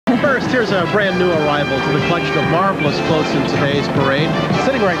First, here's a brand new arrival to the collection of marvelous floats in today's parade.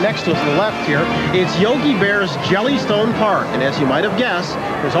 Sitting right next to us on the left here, it's Yogi Bear's Jellystone Park. And as you might have guessed,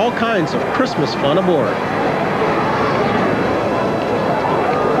 there's all kinds of Christmas fun aboard.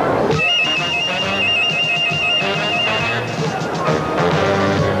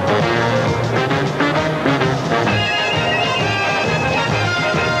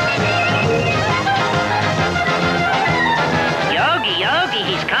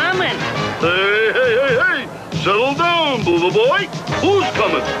 Settle down, Boo-Boo Boy. Who's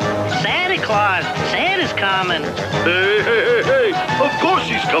coming? Santa Claus. Santa's coming. Hey. Of course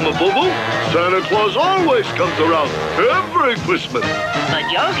he's coming, Boo-Boo. Santa Claus always comes around every Christmas.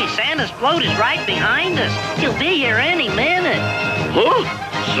 But Yogi, Santa's float is right behind us. He'll be here any minute. Huh?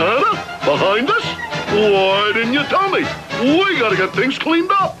 Santa? Behind us? Why didn't you tell me? We gotta get things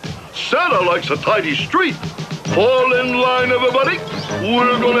cleaned up. Santa likes a tidy street. Fall in line, everybody.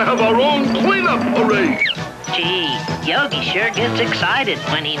 We're gonna have our own cleanup parade. Gee, Yogi sure gets excited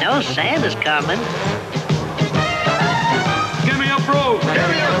when he knows Santa's coming. Give me a broom. Give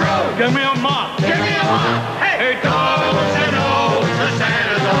me a broom. Give me a mop. Give me a mop. Hey, don't you know the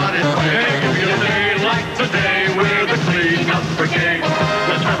Santa's on his way? Give me a day like today, we're the cleanup brigade.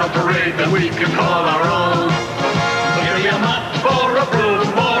 Let's have a parade that we can call our own. Give me a mop or a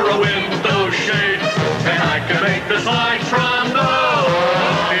broom or a window shade, and I can make this line trombone.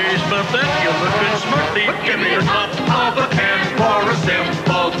 He's perfect, you're looking smartly. Give me a top of a can for a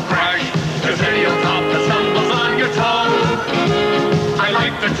simple crash. Cause then you'll top that stumbles on your toe. I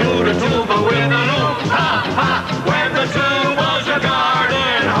like the tuba with an ooh-ha-ha, where the tuba's a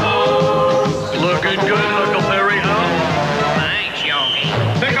garden hose. Looking good, Huckleberry, huh? Thanks, Yogi.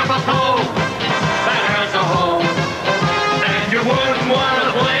 Pick up a pole that has a hole, and you wouldn't want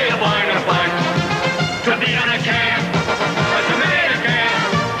to play a blind fight to be on a can. A tomato can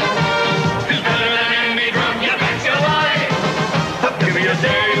is better than any drum, you bet your life. Give me a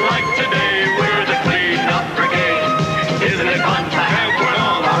day like today, we're the cleanup brigade. Isn't it fun to have one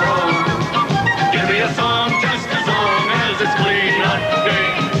all our own? Give me a song just as long as it's cleanup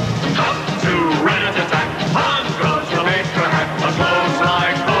day. Up to rat-a-tat-tat, on goes the paper hat, a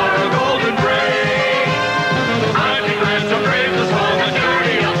clothesline for a golden braid. I'd be glad to brave the song and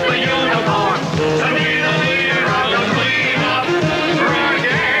dirty up the uniform to be the leader of the cleanup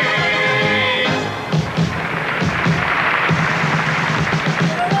brigade.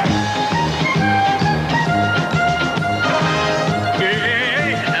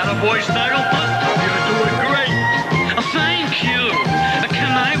 Hey, attaboy, Snagglepuss. You're doing great. Thank you.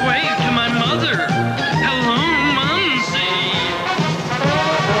 Can I wave to my mother? Hello, Mumsy.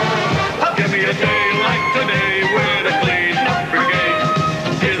 Give me a day like today, we're the cleanup brigade.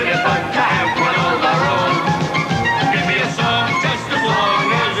 Isn't it fun to have one all our own? Give me a song just as long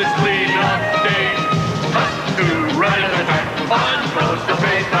as it's cleanup day. Up to rat-a-tat-tat, on goes the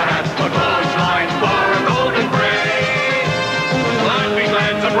paper hat, a clothesline for a golden braid. I'd be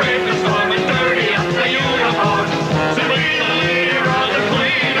glad to brave the storm and dirty up the uniform to be the leader of the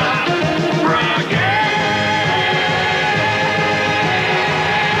cleanup brigade.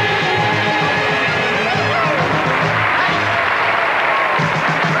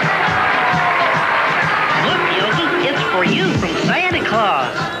 Look, Yogi, it's for you from Santa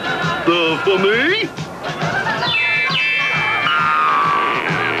Claus. For me?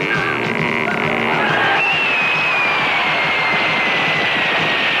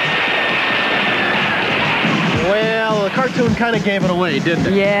 Well, the cartoon kind of gave it away, didn't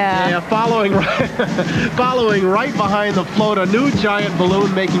it? Yeah. Following right behind the float, a new giant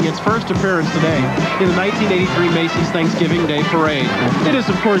balloon making its first appearance today in the 1983 Macy's Thanksgiving Day Parade. It is,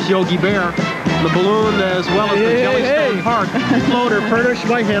 of course, Yogi Bear. The balloon, as well as the Jellystone Park floater, furnished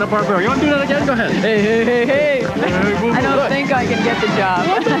by Hanna-Barbera. You want to do that again? Go ahead. Hey. I don't think I can get the job.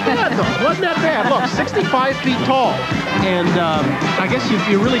 Wasn't that bad, though? Wasn't that bad? Look, 65 feet tall. And I guess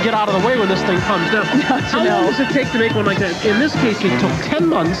you really get out of the way when this thing comes down. How long does it take to make one like that? In this case, it took 10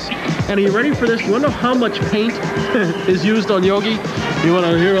 months. And are you ready for this? You want to know how much paint is used on Yogi? You want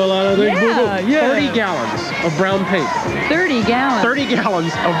to hear a lot of things? Yeah. 30 gallons of brown paint. 30 gallons. 30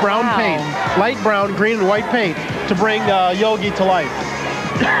 gallons of brown paint. Light brown, green, and white paint to bring Yogi to life.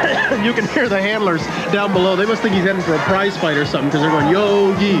 You can hear the handlers down below. They must think he's heading for a prize fight or something because they're going,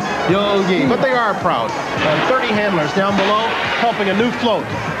 Yogi, Yogi. But they are proud. 30 handlers down below helping a new float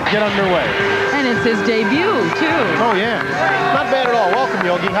get underway. And it's his debut, too. Oh, yeah. Not bad at all. Welcome,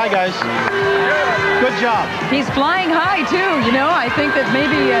 Yogi. Hi, guys. Good job. He's flying high, too. You know, I think that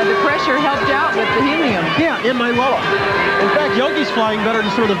maybe the pressure helped out with the helium. Yeah, in my lower. In fact, Yogi's flying better than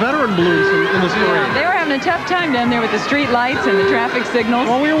some of the veteran balloons in this parade. They were having a tough time down there with the street lights and the traffic signals.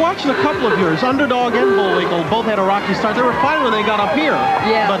 Well, we were watching a couple of yours. Underdog and Bullwinkle both had a rocky start. They were fine when they got up here.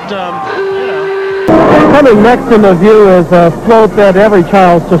 Yeah. But, you know. Coming next in the view is a float that every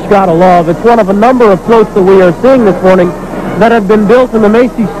child's just got to love. It's one of a number of floats that we are seeing this morning that have been built in the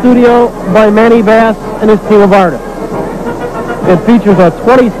Macy studio by Manny Bass and his team of artists. It features a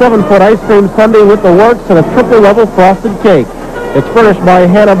 27-foot ice cream sundae with the works and a triple-level frosted cake. It's furnished by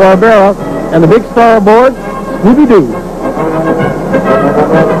Hanna-Barbera, and the big star aboard, Scooby-Doo.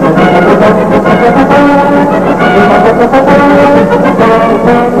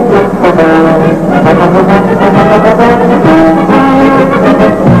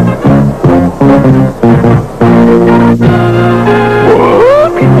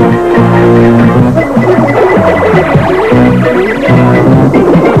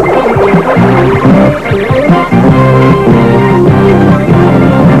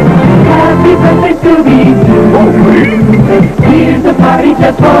 Happy birthday, Scooby-Doo. Here's a party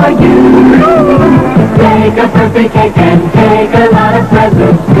just for you. Take a birthday cake and take a lot of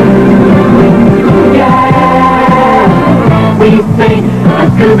presents too. Yeah, we sing a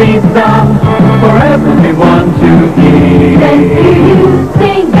Scooby song for everyone to hear. Then you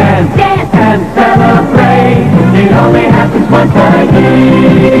sing and dance and celebrate. It only happens once a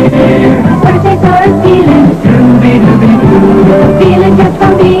year. Birthdays are a feeling, Scooby-Dooby-Doo. Feeling just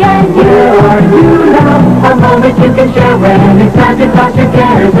for me and you. You love a moment you can share when it's time to toss your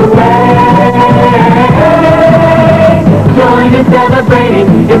cares away. Join in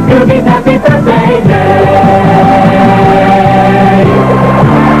celebrating, it's Scooby's happy birthday day.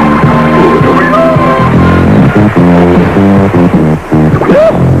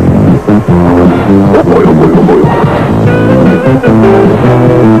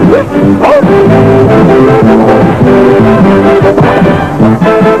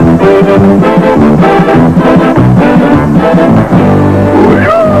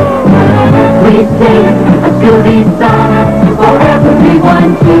 We sing a Scooby song for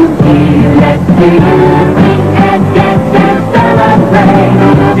everyone to hear. Let's sing and dance and celebrate.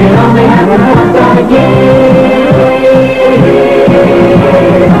 It only happens once a year.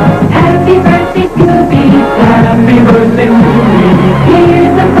 Happy birthday, Scooby! Happy birthday, Scooby!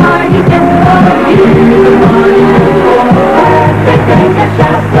 Here's a party just for you. Here's a party just for us. Let's sing a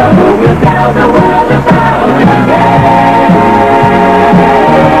shout so we'll tell the world about it.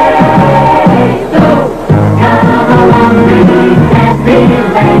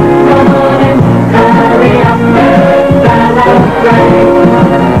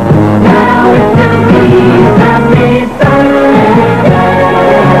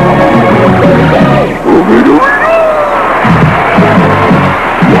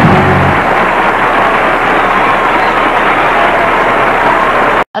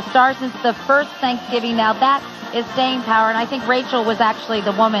 A star since the first Thanksgiving. Now that is staying power, and I think Rachel was actually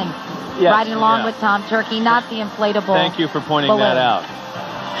the woman riding along with Tom Turkey, not the inflatable. Thank you for pointing that out.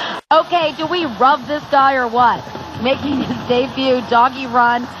 Okay, do we rub this guy or what? Making his debut, Doggy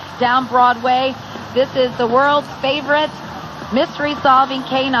Run, down Broadway. This is the world's favorite mystery-solving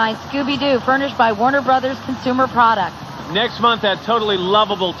canine, Scooby-Doo, furnished by Warner Brothers Consumer Products. Next month, that totally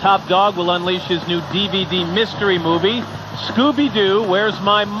lovable top dog will unleash his new DVD mystery movie, Scooby-Doo, Where's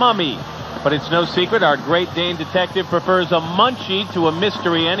My Mummy? But it's no secret, our Great Dane detective prefers a munchie to a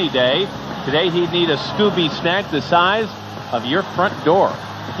mystery any day. Today, he'd need a Scooby snack the size of your front door.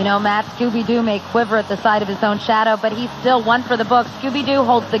 You know, Matt, Scooby-Doo may quiver at the sight of his own shadow, but he's still one for the books. Scooby-Doo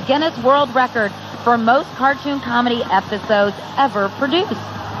holds the Guinness World Record for most cartoon comedy episodes ever produced.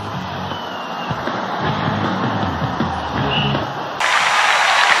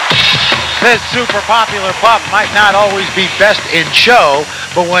 This super popular pup might not always be best in show,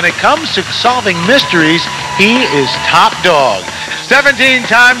 but when it comes to solving mysteries, he is top dog. 17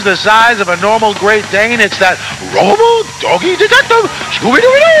 times the size of a normal Great Dane, it's that Robo Doggy Detective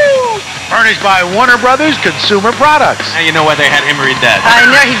Scooby-Doo, furnished by Warner Brothers Consumer Products. Now you know why they had him read that. I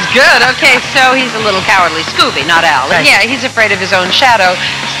know, he's good. Okay, so he's a little cowardly Scooby, not Al. And yeah, he's afraid of his own shadow.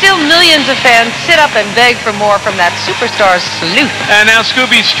 Still, millions of fans sit up and beg for more from that superstar sleuth. And now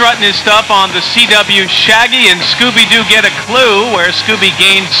Scooby's strutting his stuff on the CW. Shaggy and Scooby-Doo get a clue where Scooby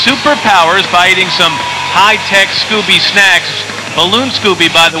gained superpowers by eating some high-tech Scooby snacks. Balloon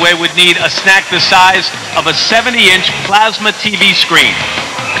Scooby, by the way, would need a snack the size of a 70-inch plasma TV screen.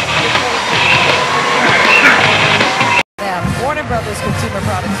 Yeah, Warner Brothers Consumer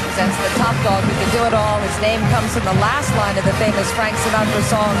Products presents the top dog who can do it all. His name comes from the last line of the famous Frank Sinatra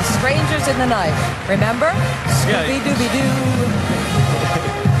song, Strangers in the Night. Remember? Scooby-Dooby-Doo.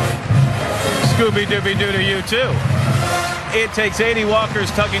 Scooby-Dooby-Doo to you, too. It takes 80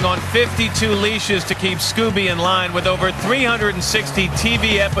 walkers tugging on 52 leashes to keep Scooby in line. With over 360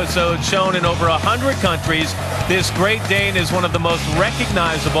 TV episodes shown in over 100 countries, this Great Dane is one of the most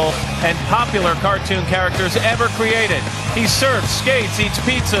recognizable and popular cartoon characters ever created. He surfs, skates, eats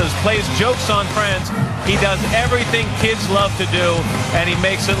pizzas, plays jokes on friends. He does everything kids love to do, and he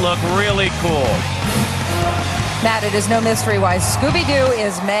makes it look really cool. Matt, it is no mystery why Scooby-Doo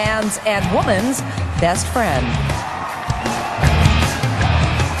is man's and woman's best friend.